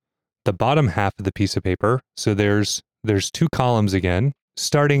yellow, the bottom half of the piece of paper. So there's 2 columns again.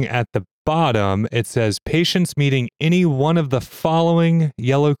 Starting at the bottom, it says patients meeting any one of the following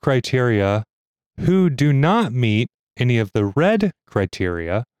yellow criteria who do not meet any of the red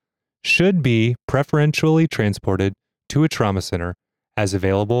criteria should be preferentially transported to a trauma center as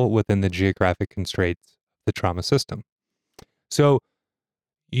available within the geographic constraints of the trauma system. So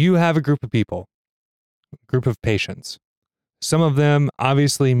you have a group of people, a group of patients. Some of them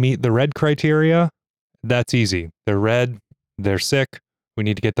obviously meet the red criteria. That's easy. They're red, they're sick. We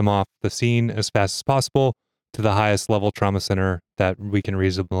need to get them off the scene as fast as possible to the highest level trauma center that we can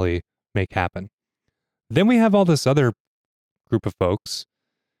reasonably make happen. Then we have all this other group of folks,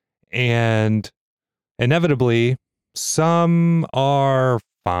 and inevitably, some are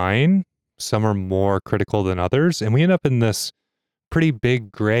fine, some are more critical than others, and we end up in this pretty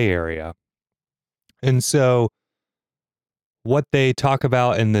big gray area. And so what they talk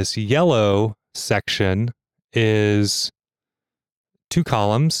about in this yellow section is 2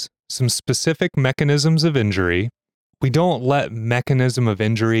 columns, some specific mechanisms of injury. We don't let mechanism of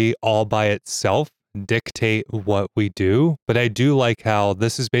injury all by itself dictate what we do, but I do like how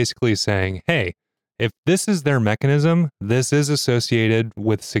this is basically saying, hey, if this is their mechanism, this is associated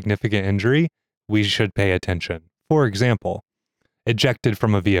with significant injury, we should pay attention. For example, ejected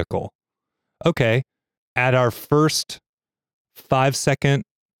from a vehicle. Okay, at our first 5-second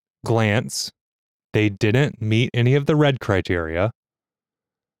glance, they didn't meet any of the red criteria,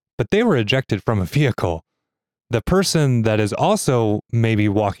 but they were ejected from a vehicle. The person that is also maybe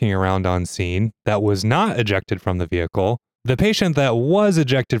walking around on scene that was not ejected from the vehicle, the patient that was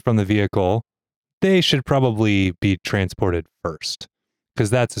ejected from the vehicle, they should probably be transported first because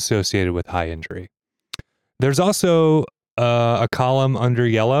that's associated with high injury. There's also a column under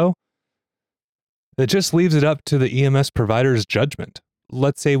yellow that just leaves it up to the EMS provider's judgment.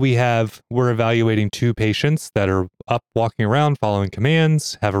 Let's say we're evaluating 2 patients that are up walking around, following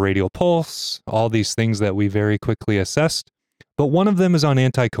commands, have a radial pulse, all these things that we very quickly assessed, but one of them is on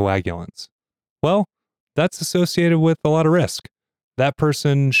anticoagulants. Well, that's associated with a lot of risk. That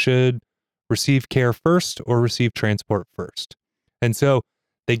person should receive care first or receive transport first. And so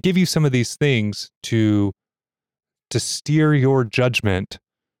they give you some of these things to steer your judgment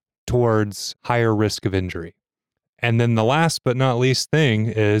towards higher risk of injury. And then the last but not least thing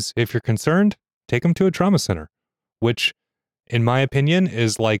is, if you're concerned, take them to a trauma center, which in my opinion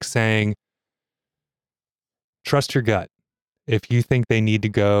is like saying, trust your gut. If you think they need to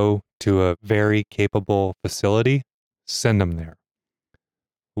go to a very capable facility, send them there.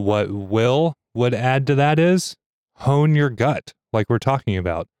 What would add to that is hone your gut, like we're talking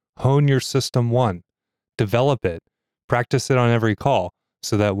about. Hone your system 1. Develop it. Practice it on every call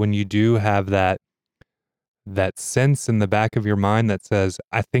so that when you do have that sense in the back of your mind that says,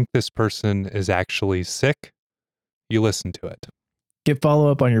 I think this person is actually sick, you listen to it. Get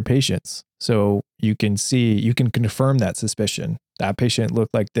follow-up on your patients so you can confirm that suspicion. That patient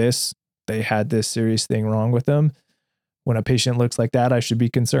looked like this. They had this serious thing wrong with them. When a patient looks like that, I should be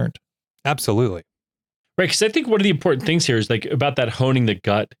concerned. Absolutely. Right, because I think one of the important things here is like about that honing the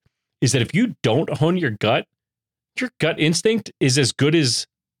gut is that if you don't hone your gut instinct is as good as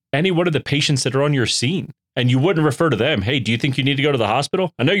any one of the patients that are on your scene. And you wouldn't refer to them. Hey, do you think you need to go to the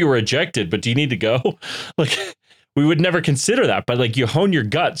hospital? I know you were ejected, but do you need to go? Like, we would never consider that. But like, you hone your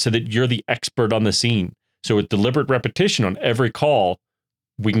gut so that you're the expert on the scene. So with deliberate repetition on every call,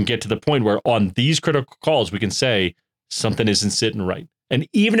 we can get to the point where on these critical calls, we can say, something isn't sitting right. And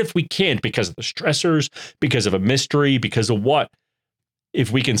even if we can't, because of the stressors, because of a mystery, because of what,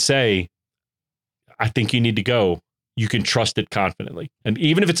 if we can say, I think you need to go, you can trust it confidently. And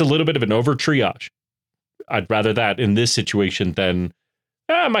even if it's a little bit of an over triage, I'd rather that in this situation than,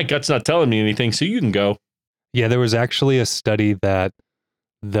 my gut's not telling me anything, so you can go. Yeah, there was actually a study that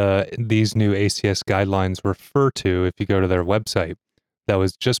these new ACS guidelines refer to, if you go to their website, that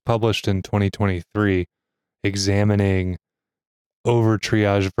was just published in 2023, examining over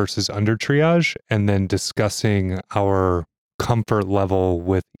triage versus under triage, and then discussing our comfort level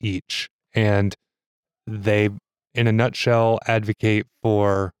with each. And they, in a nutshell, advocate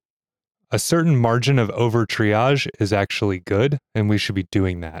for a certain margin of over triage is actually good, and we should be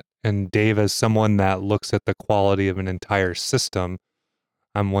doing that. And Dave, as someone that looks at the quality of an entire system,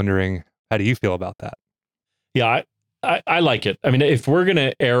 I'm wondering, how do you feel about that? Yeah, I like it. I mean, if we're going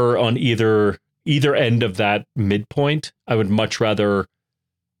to err on either end of that midpoint, I would much rather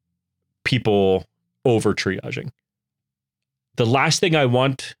people over triaging. The last thing I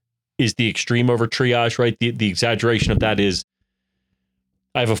want is the extreme over triage, right? The exaggeration of that is,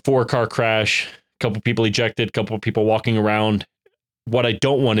 I have a 4-car crash, a couple people ejected, a couple people walking around. What I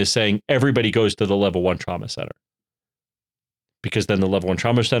don't want is saying everybody goes to the level 1 trauma center, because then the level 1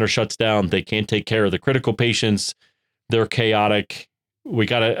 trauma center shuts down. They can't take care of the critical patients. They're chaotic.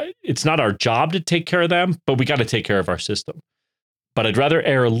 It's not our job to take care of them, but we got to take care of our system. But I'd rather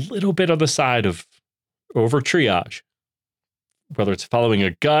err a little bit on the side of over triage, whether it's following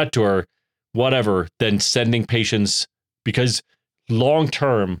a gut or whatever, than sending patients, because long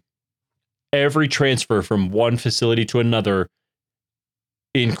term, every transfer from one facility to another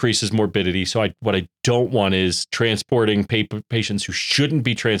increases morbidity. So what I don't want is transporting patients who shouldn't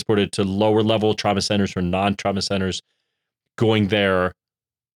be transported to lower level trauma centers or non-trauma centers, going there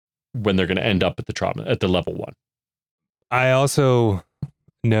when they're going to end up at the level 1. I also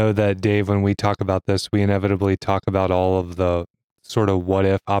know that, Dave, when we talk about this, we inevitably talk about all of the sort of what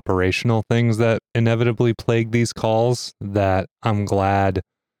if operational things that inevitably plague these calls, that I'm glad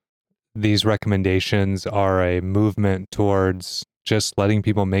these recommendations are a movement towards just letting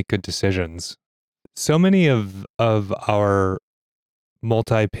people make good decisions. So many of our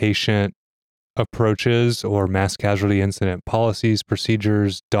multi-patient approaches or mass casualty incident policies,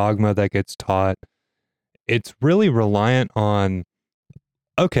 procedures, dogma that gets taught, it's really reliant on,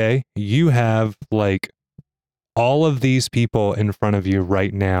 okay, you have like all of these people in front of you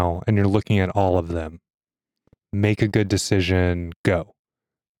right now, and you're looking at all of them. Make a good decision, go.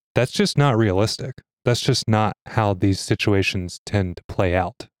 That's just not realistic. That's just not how these situations tend to play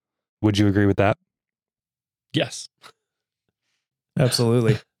out. Would you agree with that? Yes.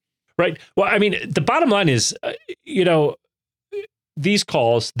 Absolutely. Right. Well, I mean, the bottom line is, these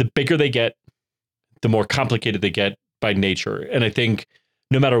calls, the bigger they get, the more complicated they get by nature. And I think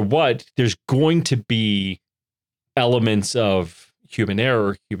no matter what, there's going to be elements of human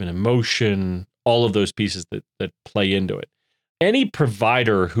error, human emotion, all of those pieces that play into it. Any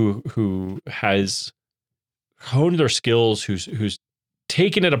provider who has honed their skills, who's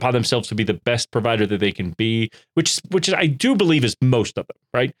taken it upon themselves to be the best provider that they can be, which I do believe is most of them,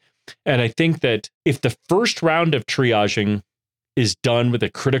 right? And I think that if the first round of triaging is done with a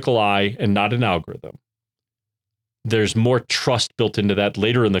critical eye and not an algorithm, there's more trust built into that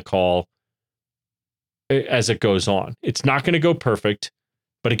later in the call as it goes on. It's not going to go perfect.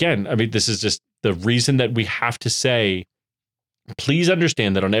 But again, I mean, this is just the reason that we have to say, please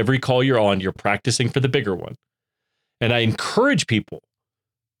understand that on every call you're on, you're practicing for the bigger one. And I encourage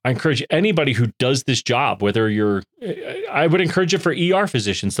anybody who does this job, I would encourage it for ER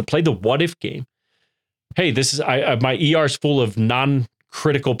physicians to play the what if game. Hey, my ER is full of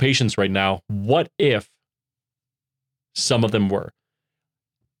non-critical patients right now. What if some of them were?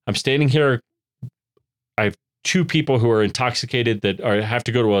 I'm standing here. I have 2 people who are intoxicated that have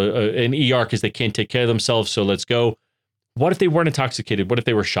to go to an ER because they can't take care of themselves. So let's go. What if they weren't intoxicated? What if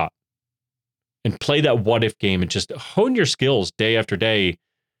they were shot? And play that what if game and just hone your skills day after day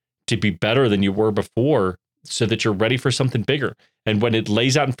to be better than you were before, so that you're ready for something bigger. And when it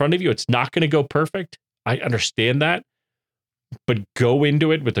lays out in front of you, it's not going to go perfect. I understand that, but go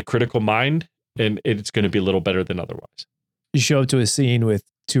into it with a critical mind, and it's going to be a little better than otherwise. You show up to a scene with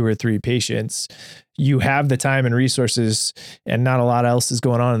 2 or 3 patients, you have the time and resources, and not a lot else is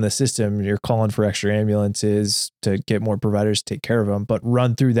going on in the system. You're calling for extra ambulances to get more providers to take care of them, but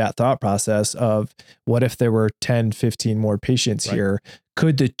run through that thought process of, what if there were 10, 15 more patients here?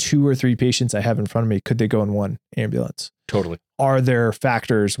 Could the 2 or 3 patients I have in front of me, could they go in one ambulance? Totally. Are there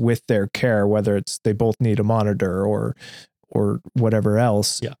factors with their care, whether it's they both need a monitor or whatever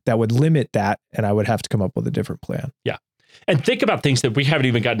else Yeah. that would limit that. And I would have to come up with a different plan. Yeah. And think about things that we haven't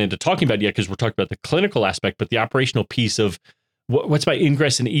even gotten into talking about yet, because we're talking about the clinical aspect, but the operational piece of what's my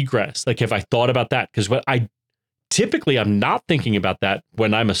ingress and egress? Like, have I thought about that? Because I'm not thinking about that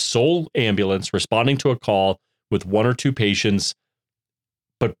when I'm a sole ambulance responding to a call with 1 or 2 patients,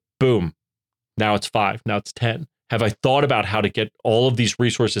 but boom, now it's 5, now it's 10. Have I thought about how to get all of these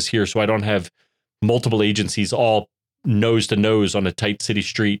resources here so I don't have multiple agencies all nose to nose on a tight city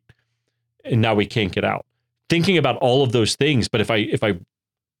street and now we can't get out? Thinking about all of those things, but if I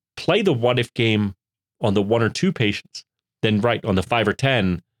play the what if game on the 1 or 2 patients, then right, on the 5 or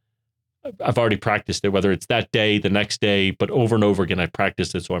 10, I've already practiced it, whether it's that day, the next day, but over and over again, I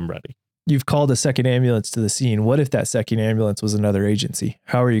practiced it so I'm ready. You've called a second ambulance to the scene. What if that second ambulance was another agency?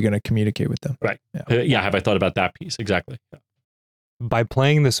 How are you going to communicate with them? Right. Yeah. Yeah. Have I thought about that piece? Exactly. Yeah. By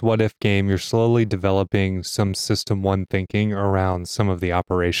playing this what if game, you're slowly developing some system one thinking around some of the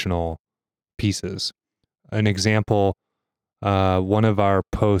operational pieces. An example, one of our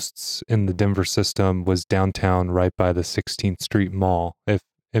posts in the Denver system was downtown right by the 16th Street Mall.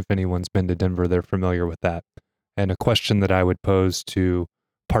 If anyone's been to Denver, they're familiar with that. And a question that I would pose to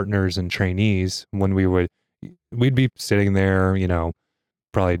partners and trainees when we'd be sitting there,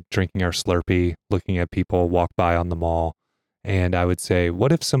 probably drinking our Slurpee, looking at people walk by on the mall. And I would say,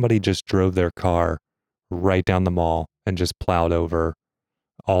 what if somebody just drove their car right down the mall and just plowed over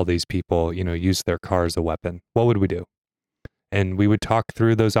all these people, used their car as a weapon? What would we do? And we would talk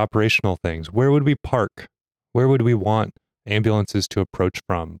through those operational things. Where would we park? Where would we want ambulances to approach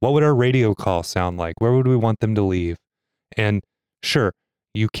from? What would our radio call sound like? Where would we want them to leave? And sure,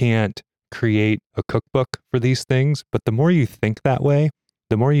 you can't create a cookbook for these things, but the more you think that way,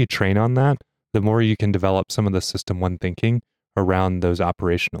 the more you train on that, the more you can develop some of the system one thinking around those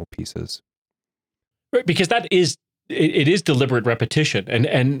operational pieces. Right, because it is deliberate repetition,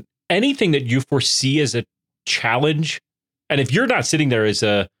 and anything that you foresee as a challenge, and if you're not sitting there as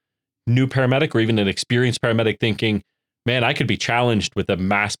a new paramedic or even an experienced paramedic thinking, man, I could be challenged with a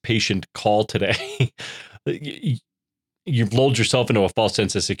mass patient call today, you've lulled yourself into a false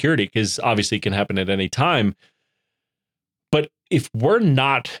sense of security, because obviously it can happen at any time. But if we're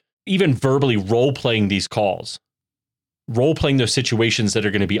not even verbally role-playing these calls, role-playing those situations that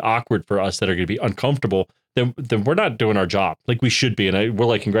are going to be awkward for us, that are going to be uncomfortable, then we're not doing our job like we should be. And we're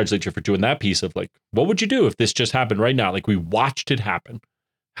like, congratulate you for doing that piece of, like, what would you do if this just happened right now? Like, we watched it happen.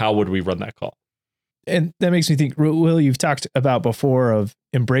 How would we run that call? And that makes me think, Will, you've talked about before of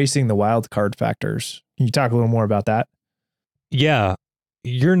embracing the wild card factors. Can you talk a little more about that? Yeah,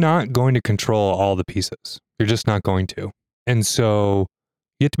 you're not going to control all the pieces. You're just not going to. And so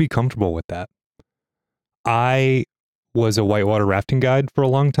you have to be comfortable with that. I was a whitewater rafting guide for a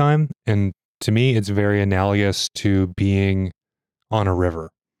long time, and to me, it's very analogous to being on a river.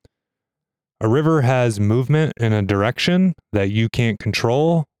 A river has movement in a direction that you can't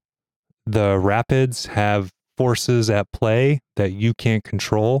control. The rapids have forces at play that you can't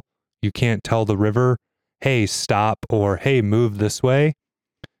control. You can't tell the river, hey, stop, or hey, move this way.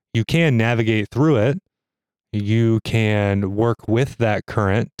 You can navigate through it. You can work with that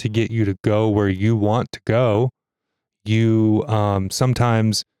current to get you to go where you want to go. You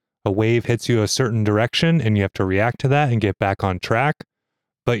sometimes a wave hits you a certain direction and you have to react to that and get back on track,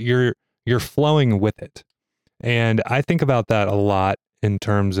 but you're flowing with it. And I think about that a lot in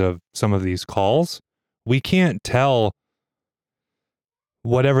terms of some of these calls. We can't tell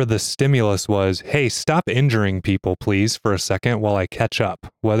whatever the stimulus was, hey, stop injuring people, please, for a second while I catch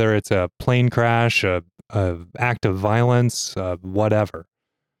up, whether it's a plane crash, a act of violence, whatever.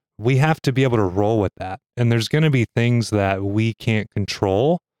 We have to be able to roll with that. And there's going to be things that we can't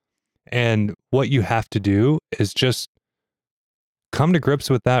control. And what you have to do is just come to grips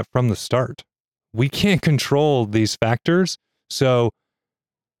with that from the start. We can't control these factors. So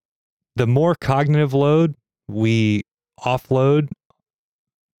the more cognitive load we offload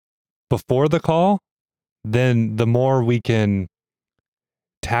before the call, then the more we can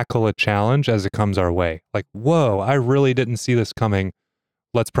tackle a challenge as it comes our way. Like, whoa, I really didn't see this coming.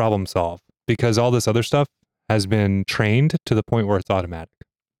 Let's problem solve, because all this other stuff has been trained to the point where it's automatic.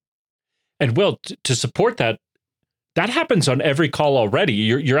 And Will, to support that happens on every call already.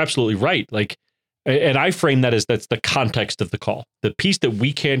 You're absolutely right. Like, and I frame that as that's the context of the call. The piece that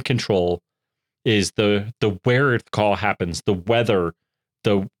we can control is the where the call happens, the weather,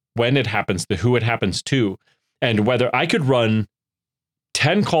 the when it happens, the who it happens to, and whether I could run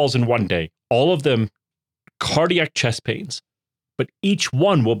 10 calls in one day, all of them cardiac chest pains, but each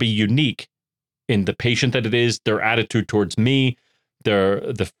one will be unique in the patient that it is, their attitude towards me,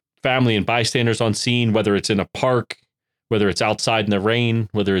 the family and bystanders on scene, whether it's in a park whether it's outside in the rain,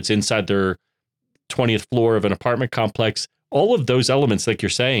 whether it's inside their 20th floor of an apartment complex, all of those elements, like you're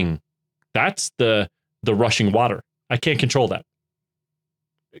saying, that's the rushing water. I can't control that.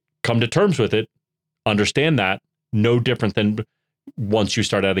 Come to terms with it, understand that, no different than once you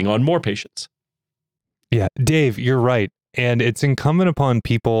start adding on more patients. Yeah, Dave, you're right. And it's incumbent upon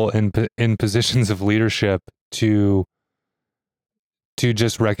people in positions of leadership to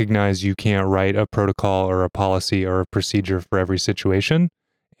just recognize you can't write a protocol or a policy or a procedure for every situation.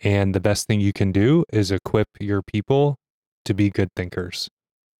 And the best thing you can do is equip your people to be good thinkers.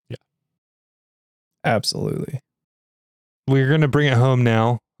 Yeah. Absolutely. We're going to bring it home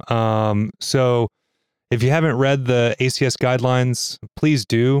now. So if you haven't read the ACS guidelines, please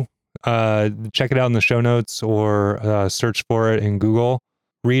do. Check it out in the show notes or search for it in Google.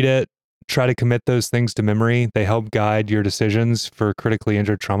 Read it. Try to commit those things to memory. They help guide your decisions for critically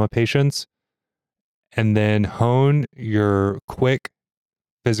injured trauma patients. And then hone your quick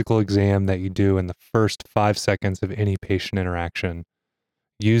physical exam that you do in the first 5 seconds of any patient interaction.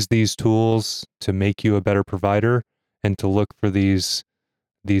 Use these tools to make you a better provider and to look for these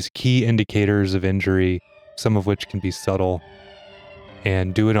key indicators of injury, some of which can be subtle,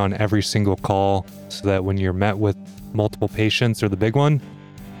 and do it on every single call so that when you're met with multiple patients or the big one,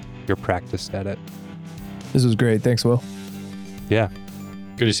 you're practiced at it. This was great. Thanks, Will. Yeah.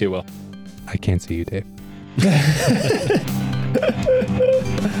 Good to see you, Will. I can't see you, Dave.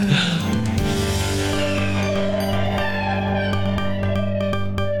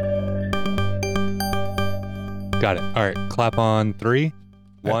 Got it. All right. Clap on 3.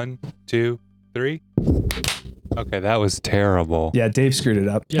 1, 2, 3. Okay, that was terrible. Yeah, Dave screwed it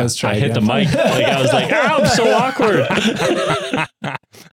up. Yeah, Let's try I hit again. the mic. Like I was like, "Ow, I'm so awkward."